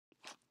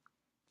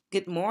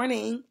Good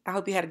morning. I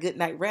hope you had a good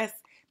night rest.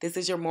 This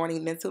is your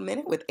morning mental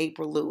minute with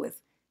April Lewis.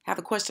 I have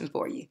a question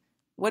for you.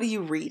 What are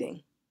you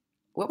reading?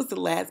 What was the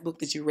last book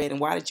that you read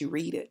and why did you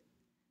read it?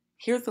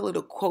 Here's a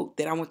little quote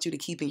that I want you to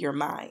keep in your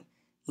mind.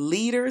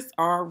 Leaders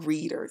are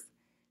readers.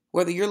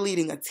 Whether you're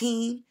leading a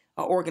team,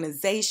 an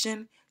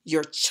organization,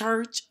 your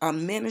church, a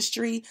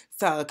ministry,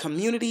 a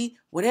community,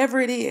 whatever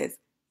it is,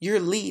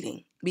 you're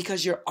leading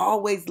because you're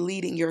always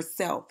leading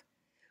yourself.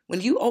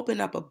 When you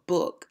open up a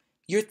book,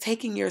 you're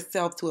taking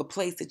yourself to a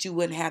place that you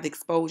wouldn't have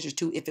exposure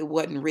to if it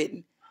wasn't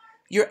written.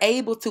 You're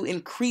able to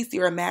increase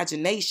your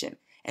imagination.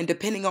 And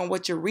depending on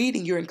what you're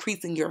reading, you're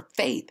increasing your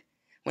faith.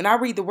 When I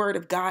read the Word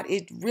of God,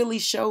 it really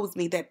shows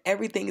me that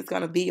everything is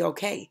going to be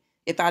okay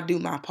if I do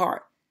my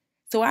part.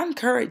 So I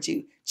encourage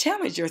you,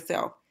 challenge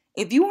yourself.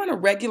 If you want a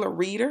regular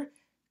reader,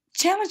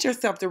 challenge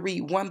yourself to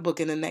read one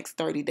book in the next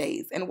 30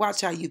 days and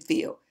watch how you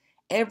feel.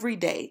 Every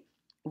day,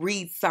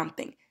 read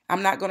something.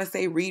 I'm not going to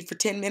say read for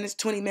 10 minutes,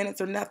 20 minutes,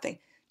 or nothing.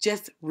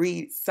 Just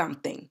read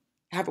something.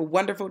 Have a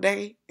wonderful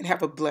day and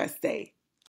have a blessed day.